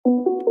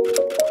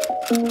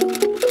Hey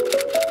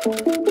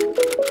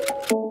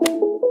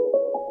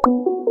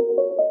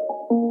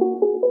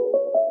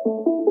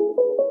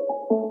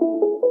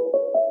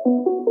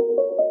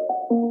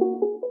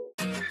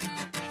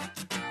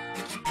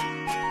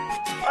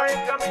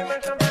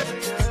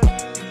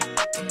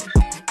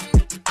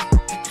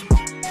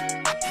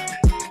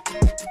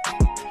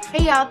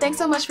y'all, thanks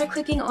so much for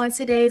clicking on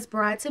today's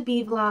bride to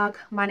be vlog.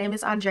 My name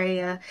is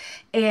Andrea,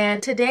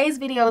 and today's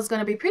video is going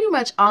to be pretty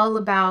much all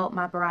about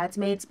my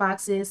bridesmaids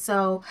boxes.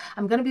 So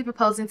I'm going to be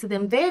proposing to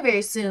them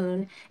very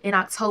soon in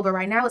October.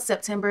 Right now it's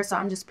September, so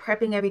I'm just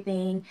prepping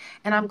everything,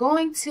 and I'm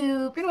going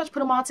to pretty much put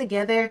them all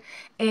together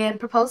and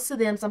propose to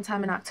them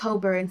sometime in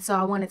October. And so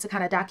I wanted to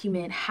kind of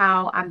document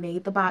how I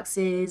made the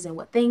boxes and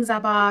what things I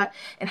bought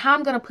and how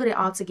I'm going to put it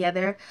all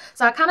together.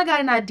 So I kind of got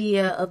an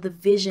idea of the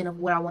vision of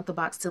what I want the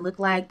box to look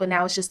like, but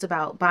now it's just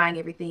about buying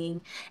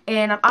everything.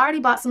 And I've already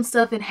bought some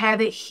stuff and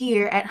have it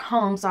here at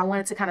home, so I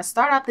wanted to kind of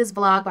start out this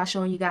vlog by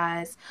showing you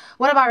guys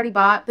what I've already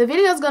bought. The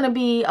video is going to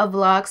be a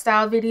vlog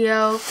style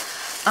video,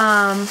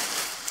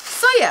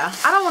 so yeah,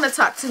 I don't want to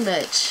talk too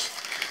much.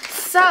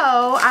 So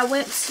I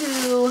went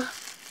to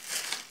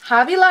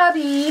Hobby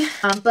Lobby,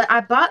 but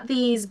I bought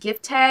these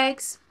gift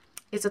tags.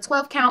 It's a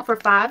 12 count for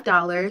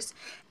 $5,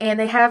 and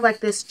they have like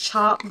this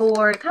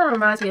chalkboard. It kind of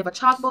reminds me of a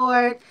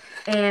chalkboard,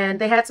 and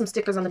they had some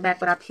stickers on the back,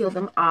 but I peeled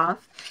them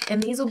off.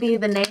 And these will be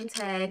the name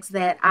tags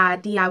that I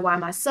DIY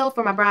myself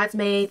for my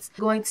bridesmaids.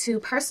 I'm going to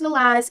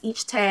personalize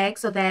each tag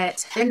so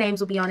that their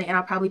names will be on it, and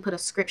I'll probably put a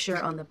scripture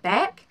on the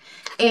back.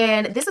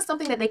 And this is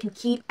something that they can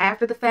keep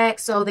after the fact,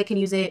 so they can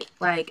use it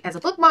like as a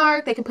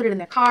bookmark. They can put it in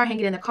their car, hang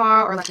it in their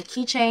car, or like a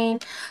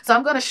keychain. So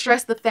I'm going to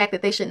stress the fact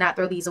that they should not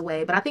throw these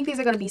away, but I think these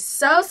are going to be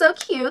so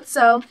cute.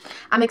 So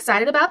I'm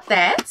excited about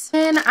that.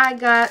 And I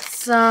got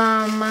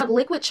some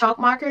liquid chalk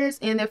markers,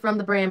 and they're from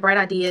the brand Bright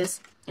Ideas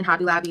in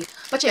Hobby Lobby.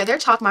 But yeah, they're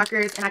chalk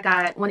markers, and I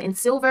got one in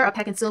silver, a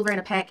pack in silver, and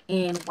a pack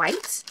in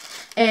white.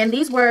 And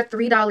these were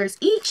 $3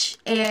 each,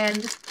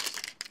 and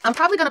I'm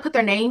probably going to put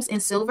their names in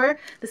silver.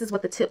 This is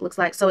what the tip looks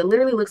like. So it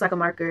literally looks like a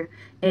marker,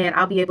 and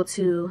I'll be able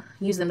to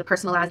use them to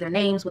personalize their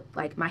names with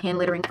like my hand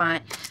lettering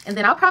font. And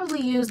then I'll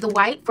probably use the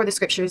white for the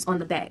scriptures on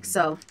the back.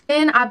 So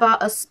then I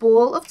bought a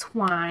spool of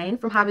twine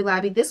from Hobby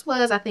Lobby. This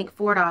was, I think,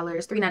 $4,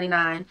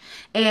 $3.99.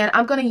 And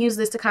I'm going to use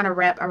this to kind of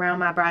wrap around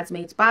my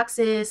bridesmaids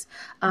boxes.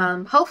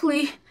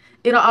 Hopefully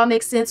it'll all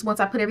make sense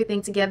once I put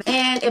everything together.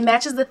 And it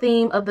matches the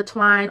theme of the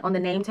twine on the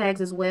name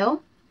tags as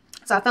well.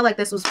 So I felt like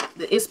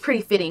it's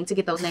pretty fitting to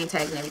get those name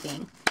tags and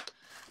everything.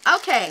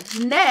 Okay,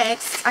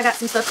 next I got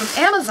some stuff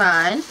from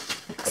Amazon.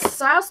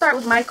 So I'll start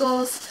with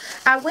Michael's.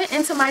 I went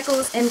into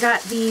Michael's and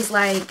got these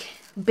like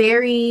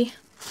berry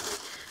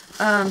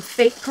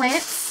fake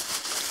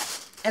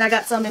plants. And I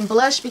got some in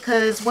blush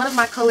because one of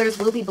my colors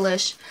will be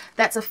blush.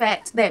 That's a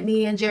fact that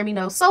me and Jeremy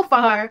know so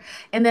far.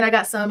 And then I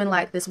got some in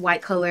like this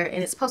white color,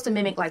 and it's supposed to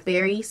mimic like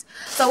berries.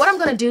 So what I'm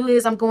going to do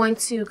is I'm going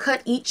to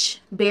cut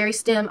each berry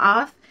stem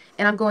off,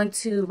 and I'm going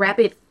to wrap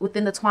it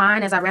within the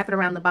twine as I wrap it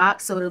around the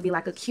box, so it'll be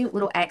like a cute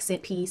little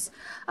accent piece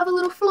of a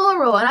little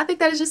floral. And I think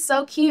that is just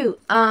so cute.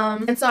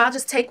 And so I'll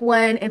just take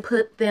one and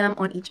put them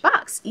on each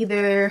box,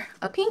 either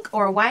a pink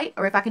or a white,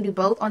 or if I can do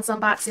both on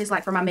some boxes,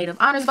 like for my Maid of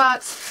Honors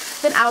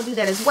box, then I'll do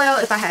that as well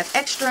if I have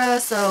extra.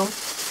 So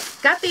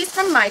got these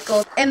from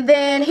Michael. And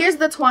then here's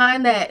the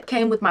twine that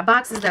came with my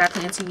boxes that I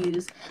plan to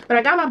use. But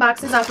I got my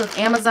boxes off of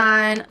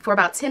Amazon for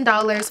about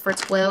 $10 for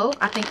 12.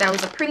 I think that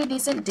was a pretty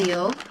decent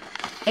deal.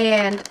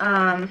 And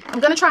I'm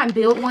going to try and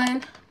build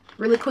one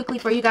really quickly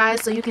for you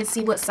guys so you can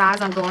see what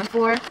size I'm going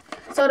for.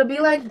 So it'll be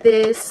like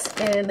this,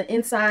 and the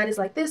inside is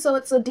like this, so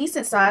it's a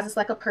decent size. It's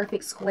like a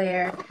perfect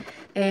square,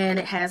 and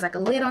it has like a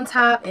lid on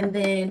top. And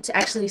then to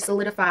actually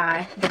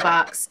solidify the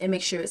box and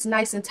make sure it's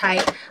nice and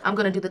tight, I'm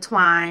going to do the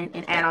twine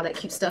and add all that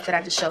cute stuff that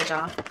I just showed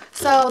y'all.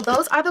 So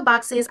those are the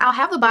boxes. I'll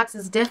have the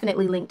boxes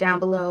definitely linked down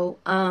below,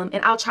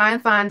 and I'll try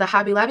and find the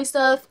Hobby Lobby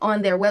stuff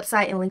on their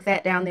website and link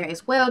that down there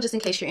as well, just in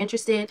case you're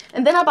interested.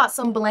 And then I bought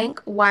some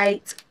blank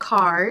white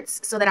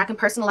cards so that I can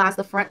personalize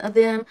the front of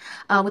them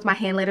with my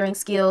hand lettering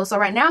skills. So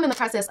right now I'm in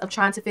the process of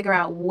trying to figure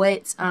out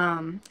what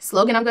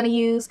slogan I'm going to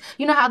use.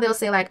 You know how they'll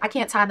say like, I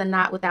can't tie the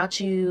knot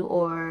without you,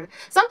 or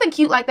something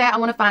cute like that. I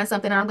want to find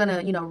something, and I'm going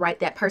to, you know, write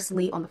that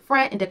personally on the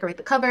front and decorate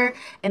the cover.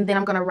 And then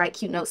I'm going to write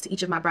cute notes to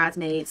each of my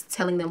bridesmaids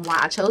telling them why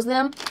I chose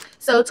them.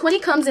 So 20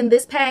 comes in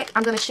this pack.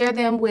 I'm going to share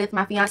them with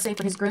my fiance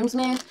for his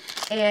groomsmen,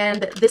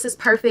 and this is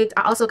perfect.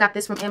 I also got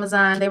this from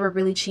Amazon. They were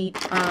really cheap.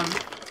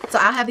 So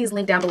I'll have these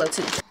linked down below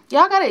too.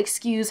 Y'all gotta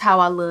excuse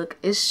how I look.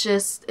 It's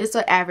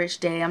an average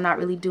day. I'm not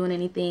really doing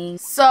anything.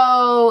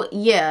 So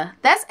yeah,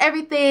 that's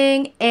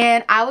everything.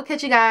 And I will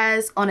catch you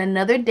guys on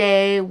another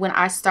day when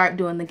I start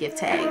doing the gift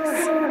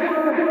tags.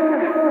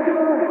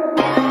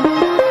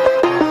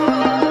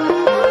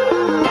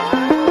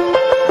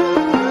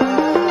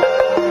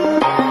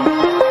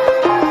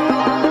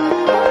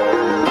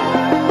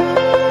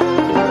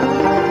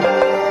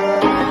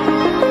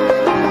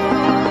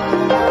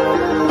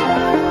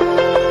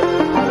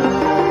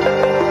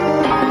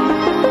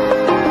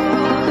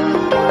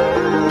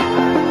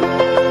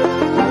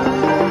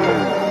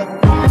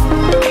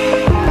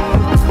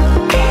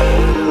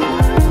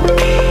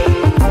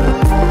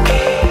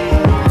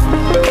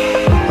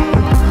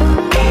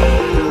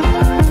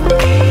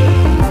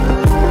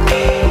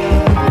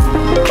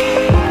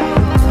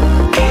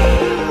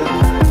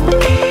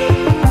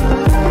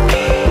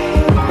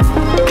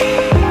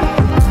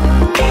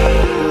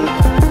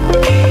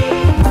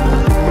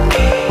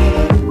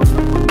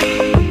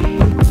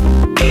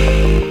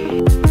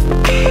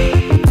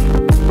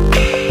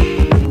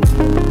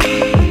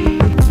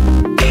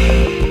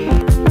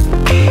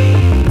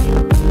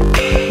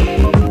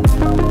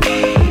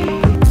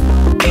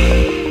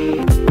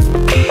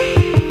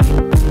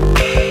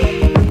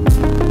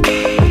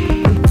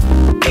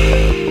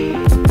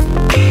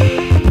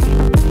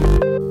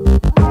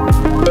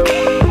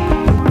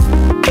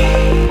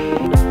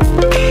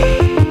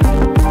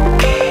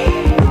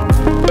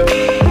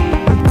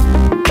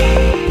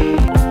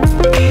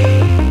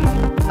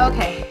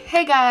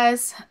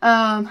 guys,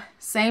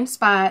 same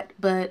spot,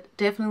 but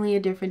definitely a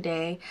different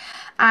day.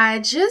 I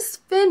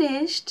just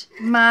finished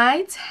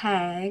my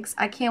tags.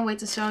 I can't wait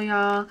to show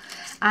y'all.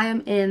 I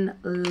am in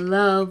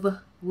love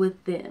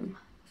with them.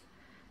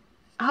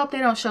 I hope they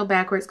don't show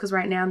backwards, because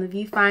right now in the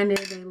viewfinder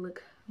they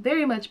look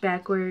very much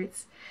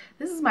backwards.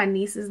 This is my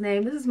niece's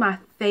name. This is my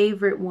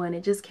favorite one.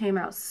 It just came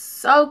out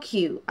so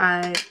cute.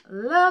 I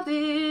love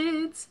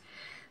it.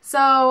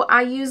 So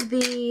I used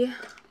the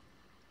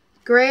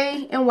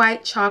gray and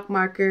white chalk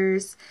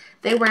markers.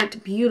 They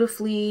worked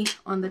beautifully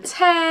on the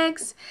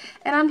tags,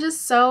 and I'm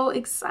just so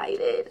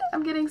excited.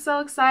 I'm getting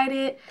so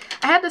excited.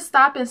 I had to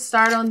stop and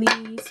start on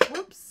these.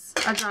 Whoops,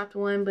 I dropped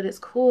one, but it's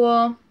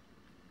cool.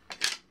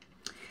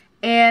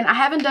 And I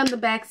haven't done the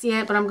backs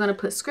yet, but I'm going to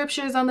put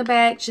scriptures on the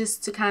back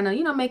just to kind of,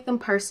 you know, make them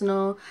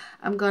personal.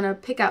 I'm going to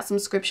pick out some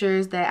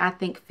scriptures that I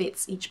think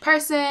fits each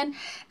person.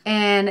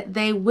 And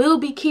they will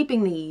be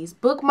keeping these.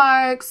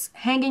 Bookmarks,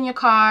 hang in your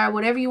car,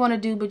 whatever you want to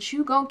do. But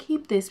you going to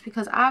keep this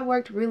because I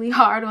worked really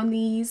hard on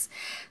these.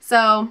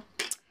 So,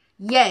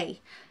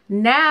 yay.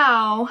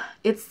 Now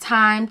it's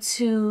time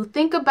to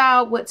think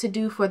about what to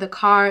do for the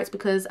cards,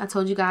 because I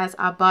told you guys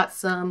I bought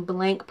some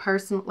blank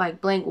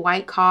blank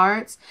white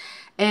cards,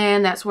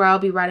 and that's where I'll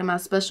be writing my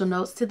special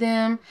notes to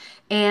them.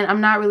 And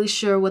I'm not really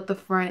sure what the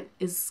front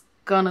is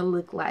gonna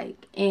look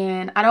like,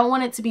 and I don't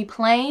want it to be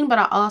plain, but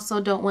I also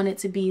don't want it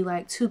to be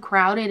like too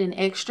crowded and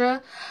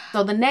extra.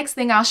 So the next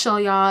thing I'll show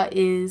y'all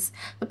is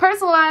the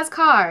personalized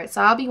cards.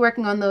 So I'll be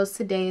working on those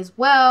today as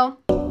well.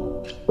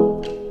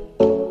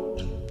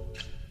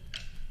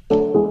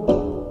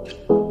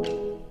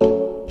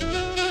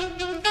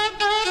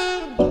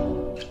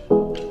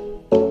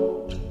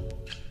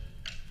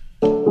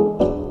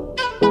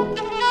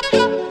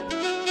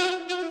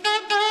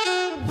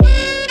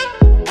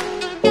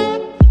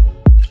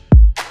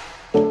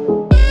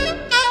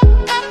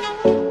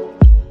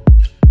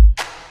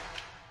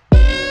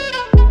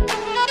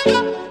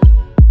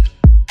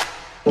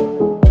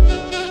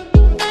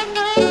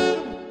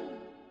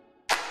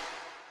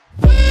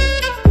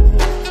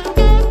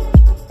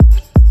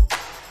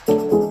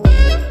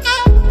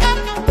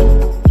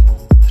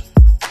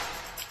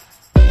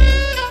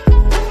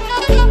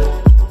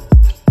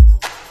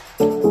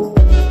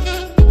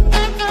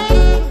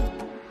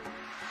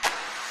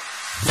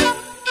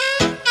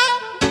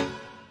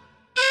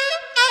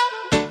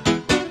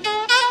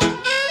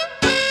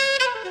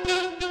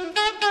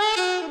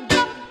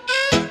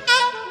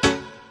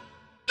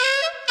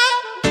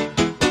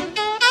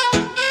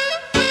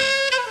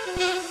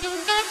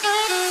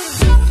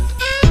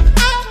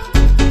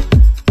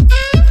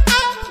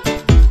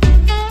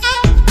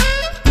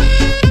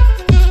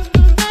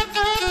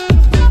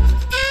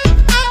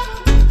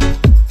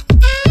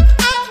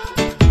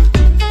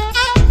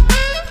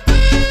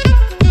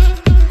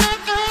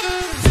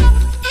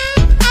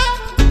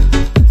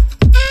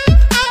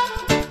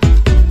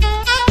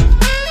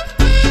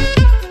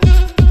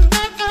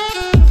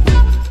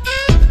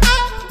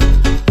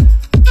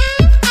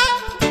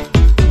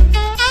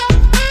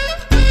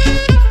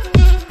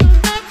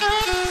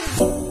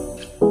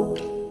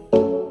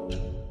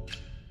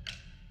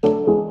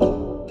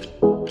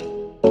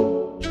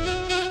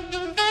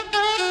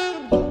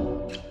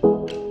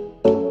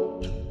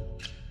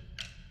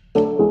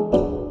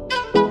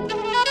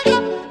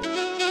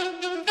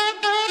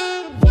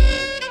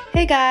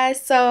 Hey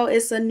guys, so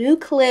it's a new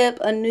clip,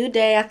 a new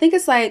day. I think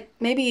it's like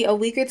maybe a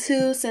week or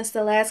two since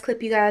the last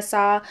clip you guys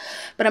saw,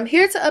 but I'm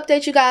here to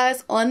update you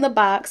guys on the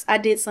box. I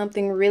did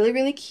something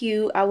really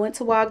cute. I went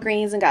to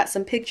Walgreens and got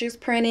some pictures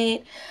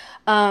printed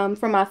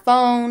from my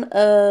phone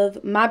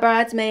of my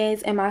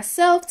bridesmaids and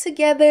myself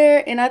together,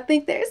 and I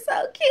think they're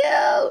so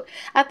cute.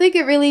 I think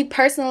it really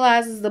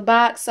personalizes the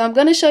box, so I'm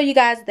going to show you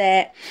guys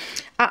that.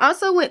 I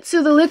also went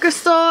to the liquor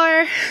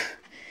store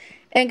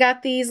and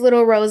got these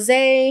little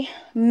rosé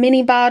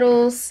mini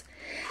bottles.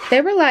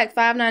 They were like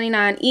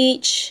 $5.99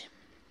 each.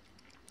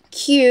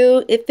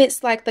 Cute. It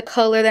fits like the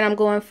color that I'm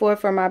going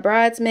for my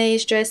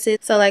bridesmaids dresses.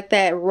 So like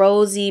that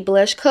rosy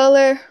blush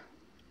color.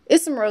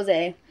 It's some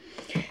rosé.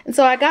 And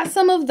so I got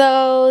some of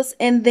those,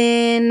 and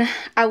then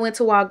I went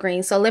to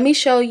Walgreens. So let me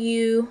show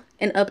you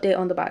an update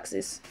on the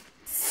boxes.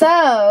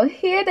 So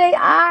here they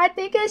are. I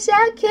think it's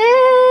so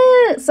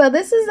cute. So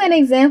this is an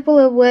example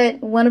of what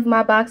one of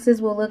my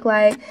boxes will look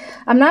like.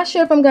 I'm not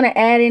sure if I'm going to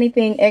add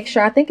anything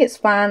extra. I think it's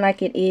fine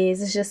like it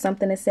is. It's just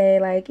something to say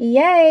like,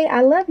 yay,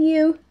 I love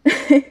you.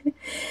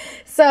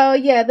 So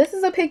yeah, this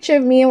is a picture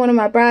of me and one of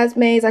my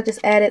bridesmaids. I just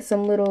added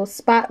some little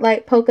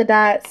spotlight polka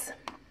dots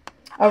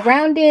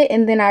around it,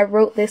 and then I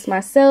wrote this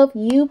myself: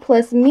 you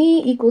plus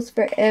me equals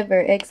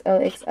forever,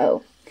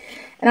 XOXO.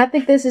 And I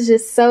think this is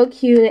just so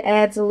cute. It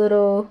adds a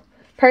little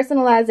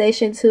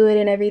personalization to it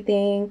and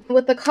everything.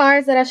 With the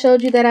cards that I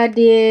showed you that I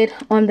did,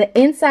 on the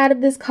inside of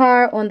this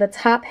card, on the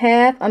top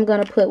half, I'm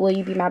going to put, will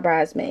you be my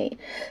bridesmaid?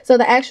 So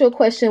the actual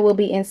question will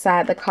be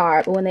inside the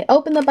card, but when they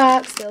open the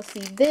box, they'll see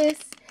this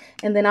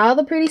and then all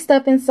the pretty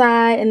stuff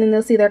inside, and then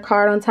they'll see their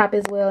card on top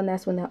as well, and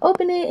that's when they'll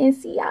open it and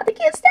see all the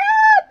cute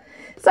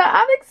stuff. So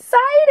I'm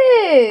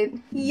excited.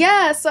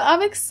 Yeah, so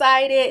I'm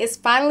excited. It's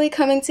finally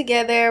coming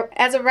together.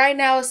 As of right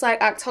now, it's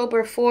like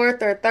October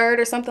 4th or 3rd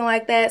or something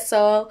like that.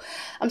 So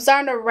I'm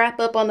starting to wrap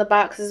up on the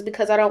boxes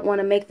because I don't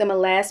want to make them a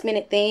last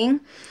minute thing.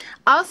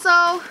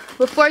 Also,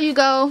 before you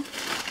go,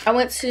 I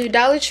went to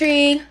Dollar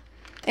Tree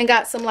and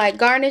got some like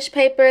garnish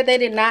paper. They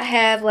did not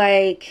have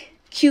like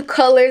cute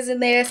colors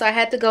in there, so I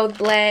had to go with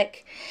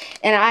black.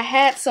 And I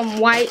had some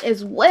white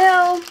as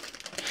well.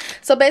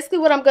 So basically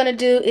what I'm going to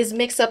do is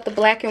mix up the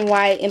black and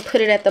white and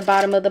put it at the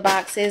bottom of the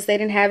boxes. They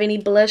didn't have any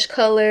blush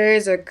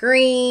colors or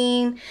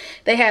green.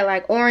 They had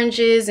like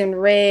oranges and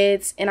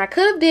reds. And I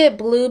could have did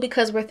blue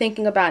because we're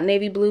thinking about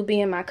navy blue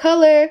being my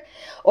color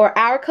or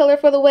our color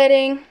for the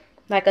wedding.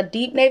 Like a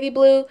deep navy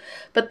blue.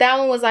 But that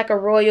one was like a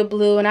royal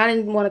blue and I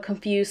didn't want to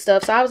confuse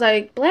stuff. So I was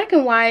like, black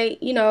and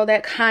white, you know,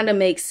 that kind of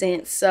makes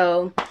sense.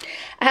 So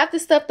I have to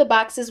stuff the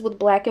boxes with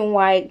black and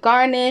white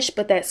garnish,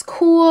 but that's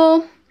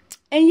cool.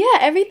 And yeah,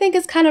 everything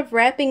is kind of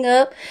wrapping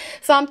up.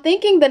 So I'm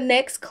thinking the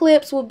next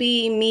clips will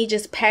be me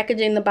just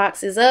packaging the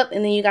boxes up.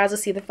 And then you guys will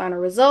see the final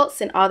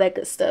results and all that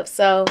good stuff.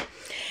 So,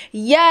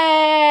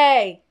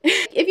 yay!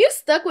 If you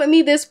stuck with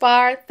me this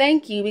far,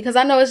 thank you. Because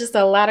I know it's just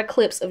a lot of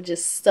clips of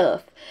just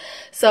stuff.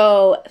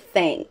 So,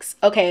 thanks.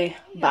 Okay,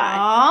 bye.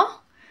 Aww,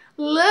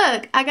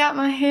 look, I got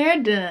my hair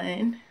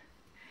done.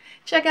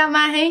 Check out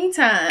my hang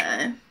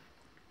time.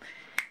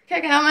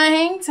 Check out my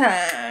hang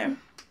time.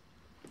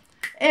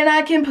 And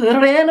I can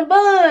put it in a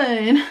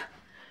bun.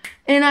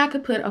 And I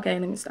could put, okay,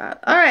 let me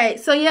stop. All right,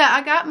 so yeah,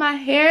 I got my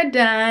hair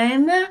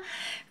done.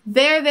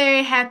 Very,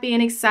 very happy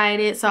and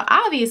excited. So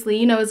obviously,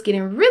 you know, it's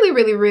getting really,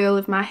 really real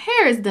if my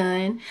hair is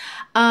done.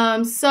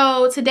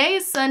 So today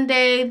is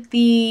Sunday.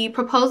 The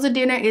proposal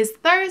dinner is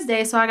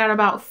Thursday. So I got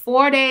about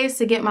 4 days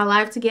to get my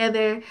life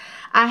together.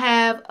 I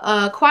have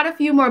quite a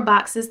few more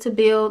boxes to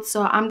build,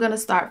 so I'm going to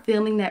start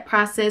filming that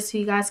process so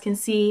you guys can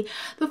see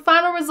the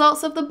final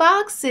results of the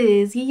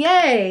boxes.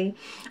 Yay!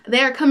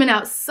 They're coming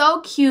out so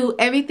cute.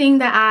 Everything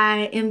that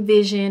I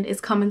envisioned is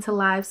coming to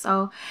life,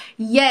 so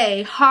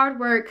yay! Hard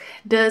work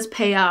does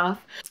pay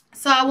off.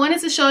 So I wanted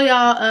to show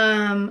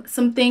y'all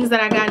some things that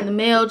I got in the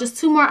mail. Just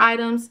 2 more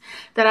items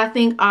that I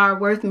think are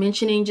worth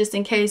mentioning just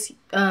in case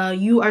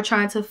you are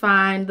trying to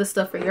find the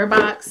stuff for your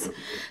box.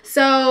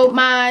 So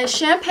my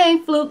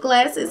champagne flute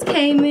glasses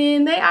came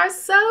in. They are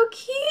so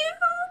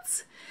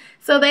cute.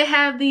 So they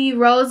have the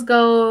rose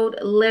gold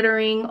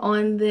lettering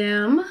on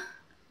them.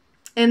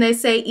 And they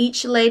say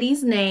each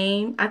lady's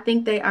name. I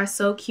think they are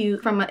so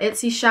cute. From an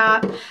Etsy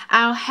shop.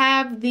 I'll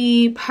have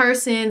the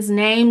person's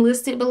name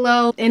listed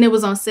below. And it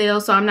was on sale,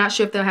 so I'm not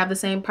sure if they'll have the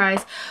same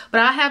price. But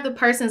I'll have the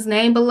person's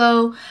name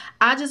below.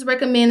 I just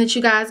recommend that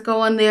you guys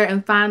go on there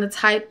and find the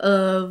type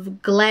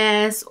of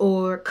glass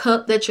or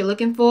cup that you're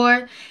looking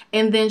for.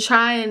 And then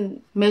try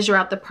and measure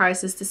out the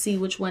prices to see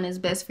which one is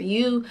best for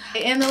you.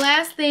 And the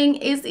last thing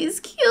is these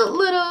cute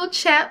little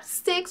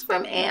chapsticks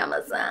from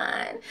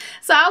Amazon.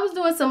 So I was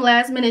doing some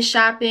last minute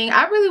shopping.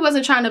 I really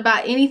wasn't trying to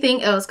buy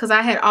anything else because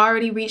I had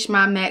already reached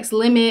my max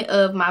limit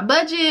of my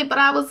budget. But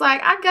I was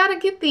like, I gotta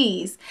get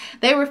these.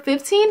 They were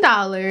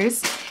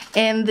 $15.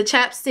 And the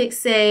chapsticks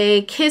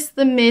say, kiss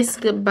the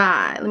mist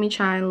goodbye. Let me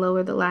try and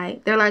lower the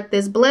light. They're like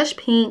this blush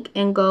pink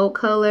and gold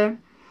color.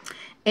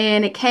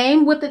 And it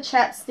came with the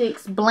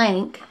chapsticks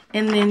blank.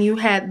 And then you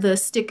had the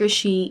sticker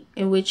sheet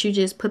in which you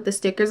just put the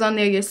stickers on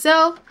there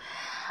yourself.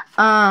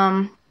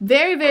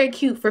 Very, very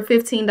cute for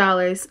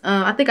 $15.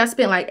 I think I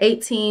spent like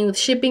 $18 with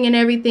shipping and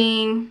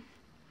everything.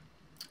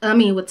 I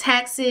mean, with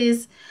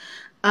taxes.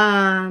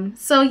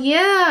 So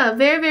yeah,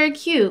 very, very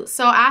cute.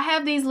 So I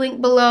have these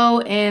linked below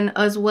and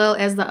as well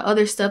as the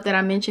other stuff that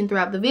I mentioned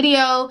throughout the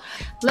video.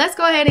 Let's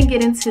go ahead and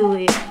get into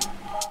it.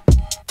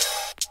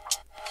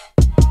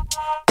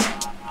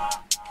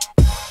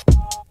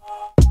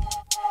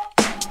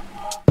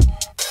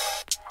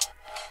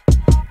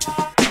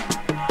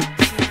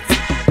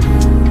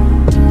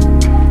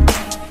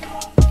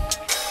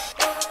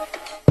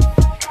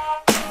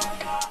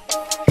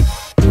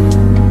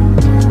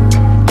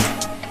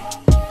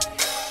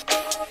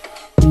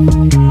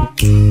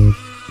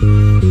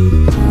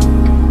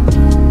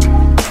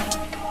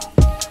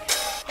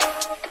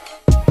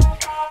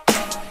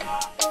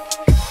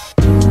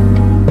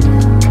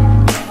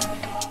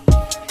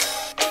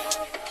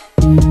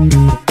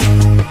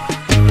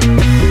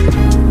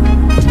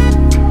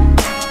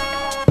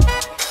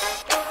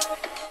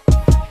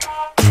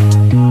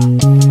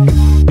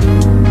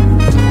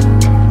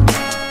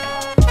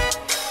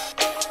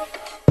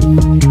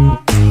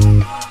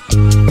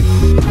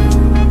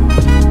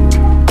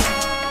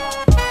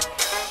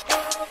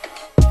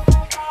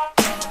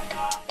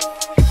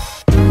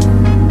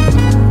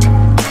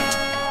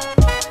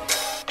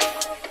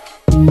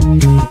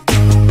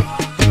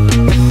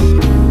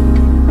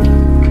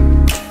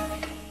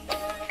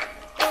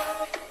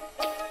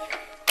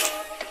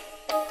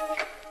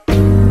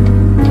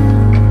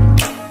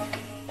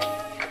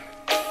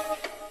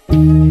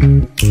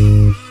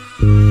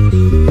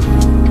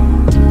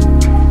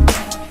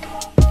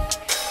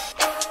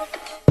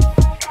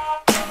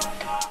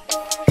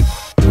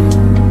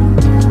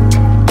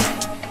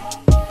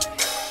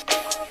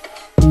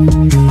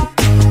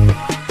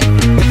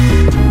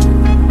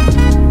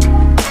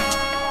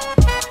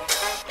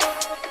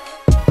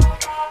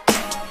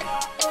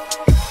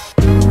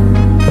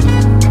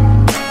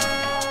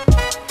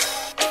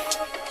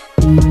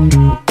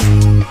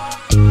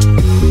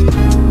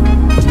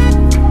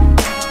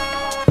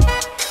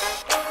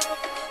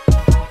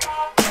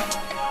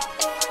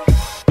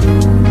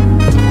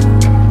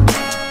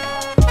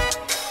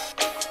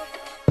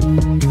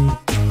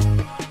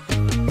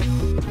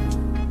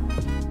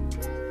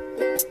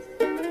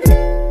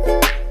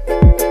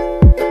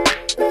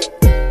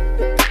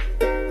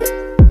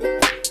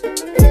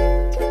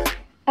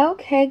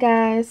 Hey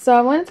guys, so I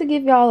wanted to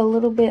give y'all a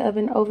little bit of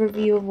an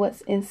overview of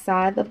what's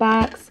inside the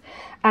box.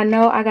 I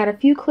know I got a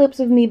few clips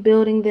of me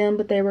building them,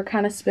 but they were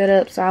kind of sped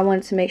up, so I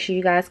wanted to make sure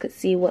you guys could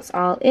see what's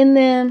all in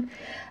them.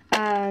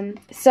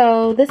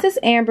 So this is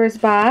Amber's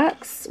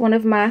box, one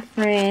of my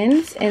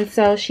friends, and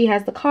so she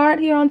has the card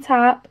here on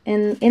top,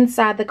 and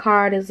inside the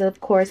card is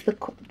of course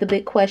the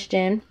big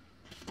question.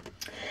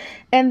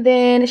 And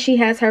then she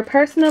has her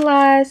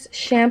personalized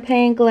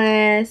champagne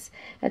glass,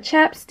 a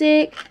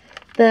chapstick,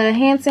 the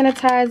hand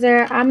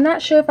sanitizer. I'm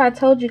not sure if I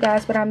told you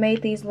guys, but I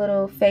made these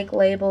little fake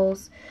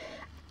labels.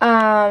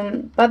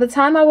 By the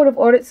time I would have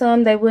ordered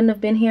some, they wouldn't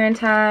have been here in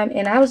time,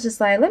 and I was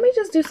just like, let me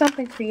just do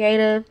something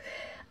creative.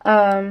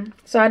 So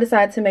I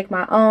decided to make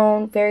my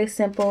own, very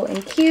simple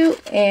and cute,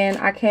 and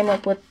I came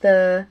up with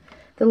the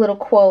little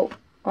quote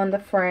on the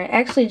front.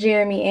 Actually,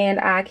 Jeremy and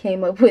I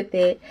came up with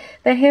it.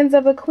 The hands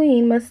of a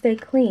queen must stay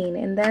clean,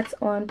 and that's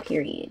on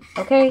period.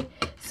 Okay,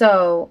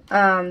 so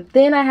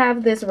then I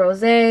have this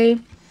rosé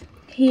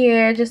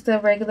here, just a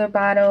regular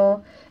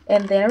bottle,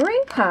 and then a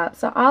ring pop.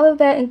 So all of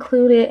that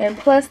included, and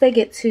plus they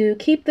get to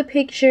keep the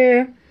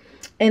picture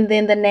and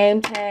then the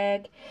name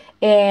tag,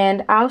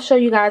 and I'll show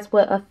you guys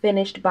what a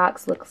finished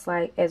box looks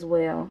like as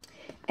well.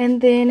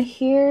 And then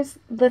here's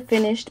the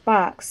finished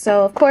box.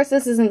 So of course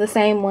this isn't the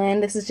same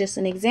one, this is just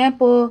an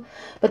example,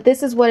 but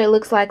this is what it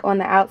looks like on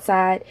the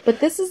outside.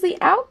 But this is the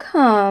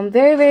outcome.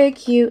 Very, very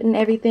cute and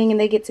everything, and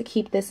they get to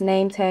keep this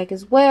name tag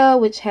as well,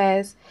 which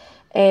has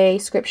a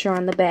scripture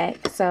on the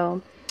back.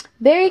 So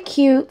very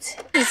cute.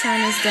 Let me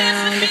turn this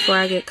down before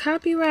I get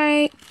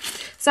copyright.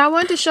 So I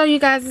wanted to show you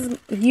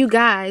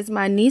guys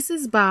my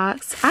niece's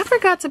box. I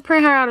forgot to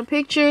print her out a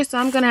picture, so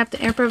I'm gonna have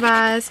to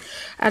improvise.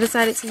 I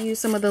decided to use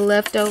some of the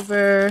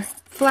leftover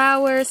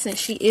flowers, since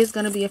she is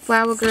gonna be a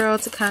flower girl,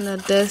 to kind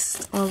of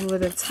dust over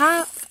the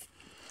top.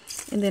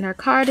 And then her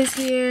card is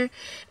here,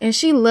 and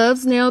she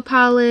loves nail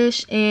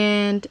polish,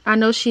 and I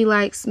know she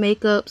likes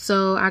makeup,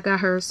 so I got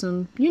her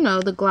some, you know,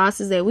 the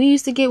glosses that we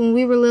used to get when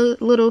we were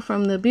little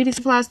from the beauty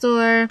supply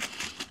store,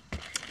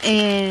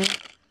 and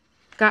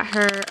got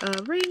her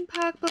a ring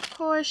pop, of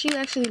course. She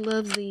actually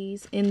loves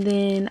these. And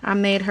then I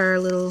made her a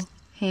little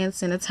hand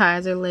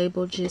sanitizer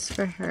label just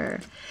for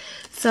her.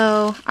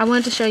 So I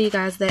wanted to show you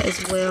guys that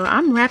as well.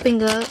 I'm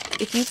wrapping up.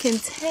 If you can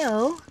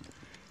tell,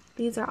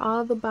 these are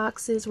all the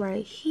boxes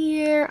right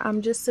here.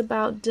 I'm just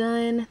about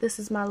done. This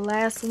is my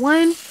last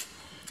one,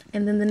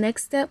 and then the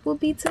next step will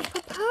be to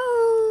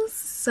propose.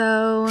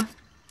 So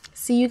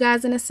see you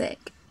guys in a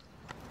sec.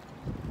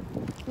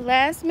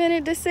 Last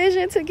minute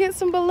decision to get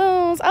some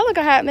balloons. I look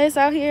a hot mess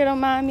out here, don't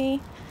mind me,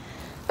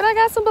 but I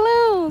got some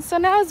balloons, so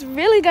now it's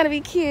really gonna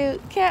be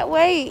cute. Can't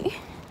wait.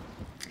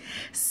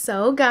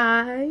 So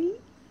guys,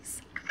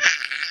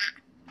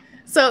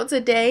 so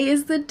today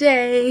is the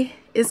day.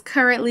 It's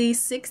currently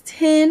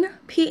 6:10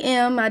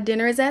 p.m. My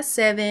dinner is at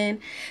 7.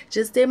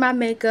 Just did my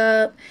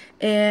makeup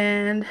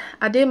and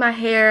I did my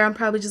hair. I'm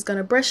probably just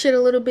gonna brush it a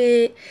little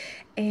bit,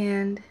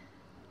 and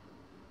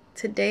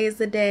today is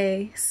the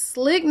day.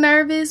 Slick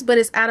nervous, but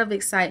it's out of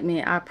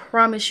excitement. I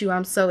promise you,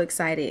 I'm so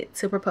excited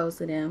to propose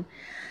to them.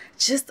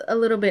 Just a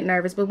little bit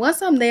nervous, but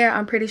once I'm there,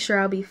 I'm pretty sure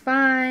I'll be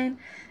fine.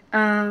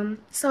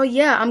 So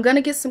yeah, I'm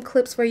gonna get some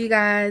clips for you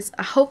guys.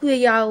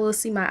 Hopefully y'all will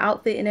see my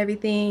outfit and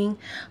everything,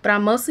 but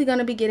I'm mostly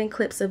gonna be getting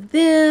clips of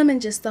them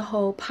and just the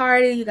whole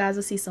party. You guys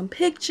will see some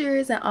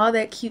pictures and all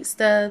that cute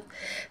stuff.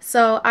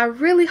 So I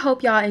really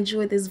hope y'all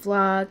enjoyed this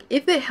vlog.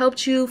 If it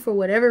helped you for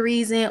whatever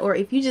reason, or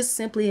if you just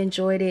simply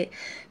enjoyed it,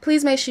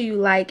 please make sure you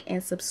like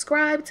and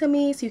subscribe to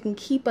me so you can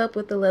keep up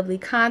with the lovely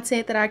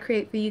content that I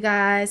create for you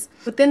guys.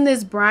 Within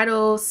this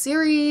bridal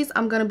series,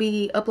 I'm gonna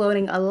be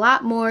uploading a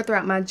lot more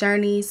throughout my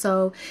journey.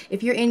 So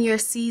if you're in your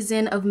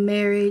season of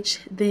marriage,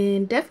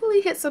 then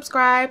definitely hit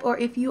subscribe, or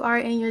if you are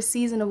in your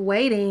season of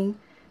waiting,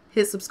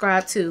 hit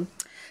subscribe too.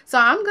 So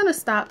I'm gonna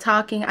stop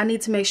talking. I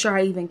need to make sure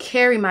I even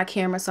carry my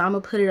camera, so I'm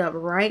gonna put it up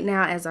right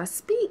now as I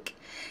speak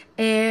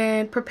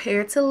and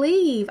prepare to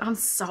leave. I'm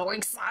so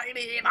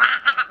excited.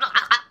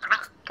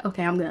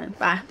 Okay, I'm done.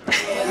 Bye.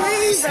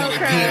 Please don't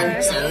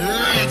cry.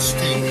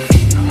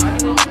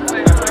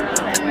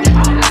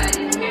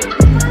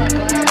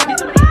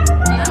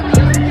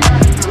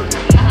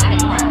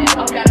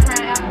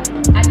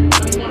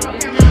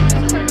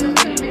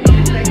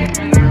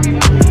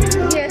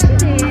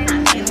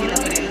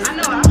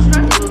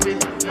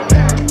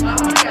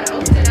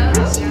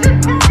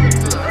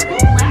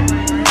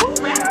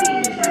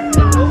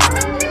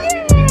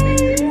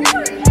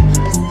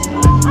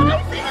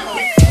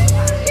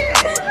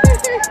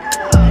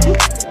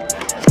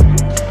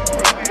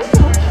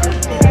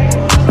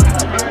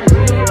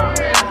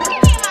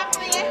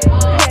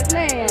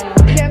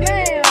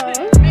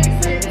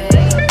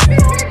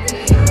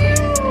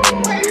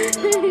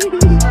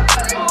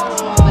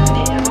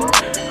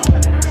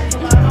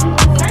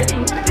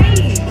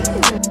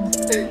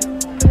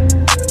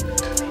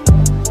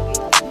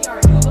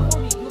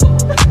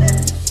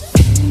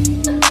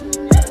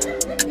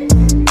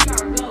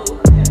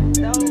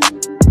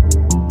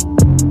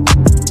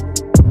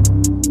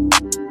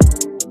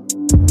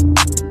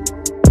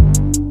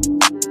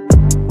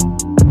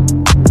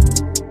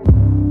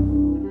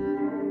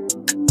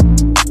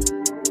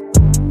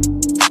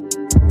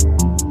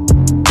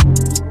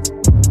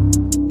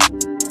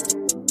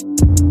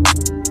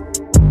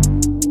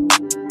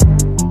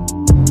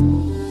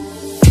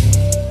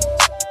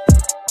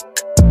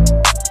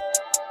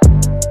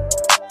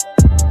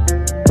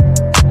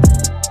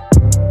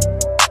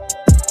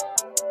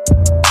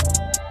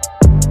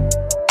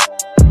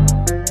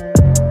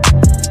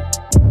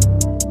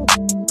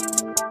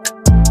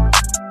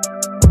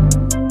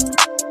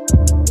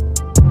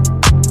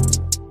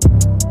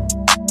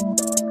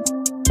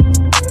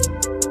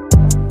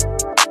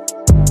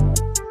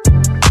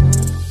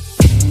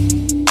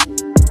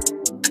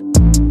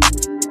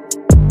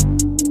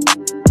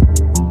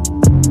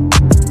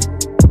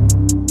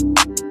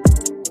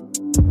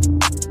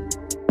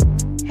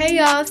 Hey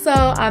y'all, so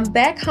I'm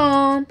back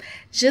home,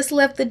 just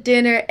left the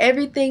dinner.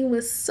 Everything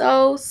was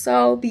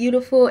so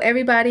beautiful.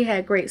 Everybody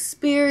had great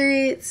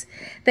spirits.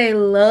 They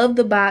loved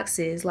the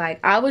boxes. Like,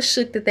 I was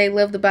shook that they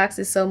loved the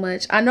boxes so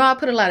much. I know I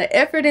put a lot of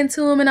effort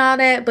into them and all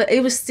that, but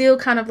it was still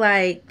kind of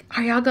like,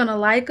 are y'all gonna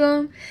like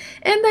them?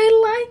 And they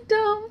liked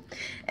them.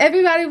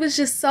 Everybody was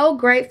just so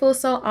grateful,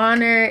 so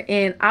honored,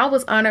 and I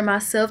was honored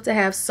myself to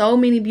have so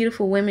many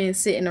beautiful women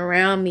sitting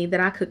around me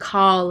that I could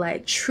call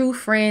like true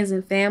friends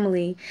and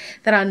family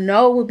that I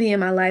know will be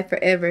in my life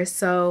forever.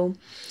 So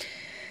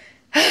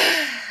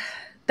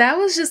that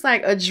was just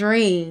like a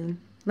dream.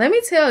 Let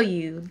me tell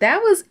you, that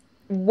was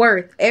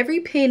worth every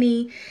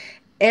penny,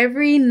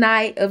 every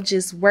night of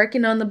just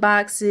working on the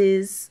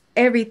boxes,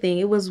 everything.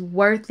 It was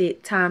worth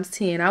it times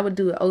 10. I would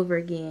do it over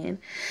again.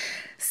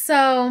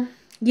 So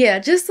yeah,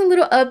 just a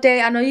little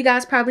update. I know you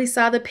guys probably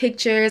saw the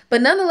pictures,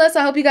 but nonetheless,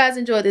 I hope you guys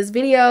enjoyed this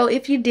video.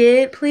 If you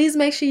did, please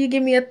make sure you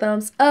give me a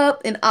thumbs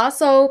up, and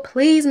also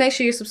please make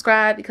sure you're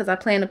subscribed because I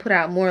plan to put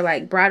out more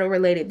like bridal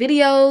related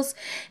videos,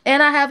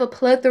 and I have a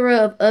plethora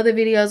of other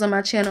videos on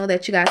my channel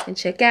that you guys can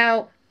check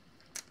out.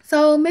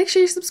 So make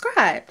sure you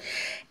subscribe,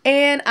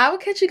 and I will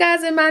catch you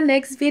guys in my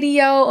next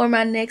video or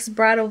my next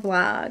bridal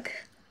vlog.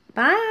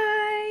 Bye.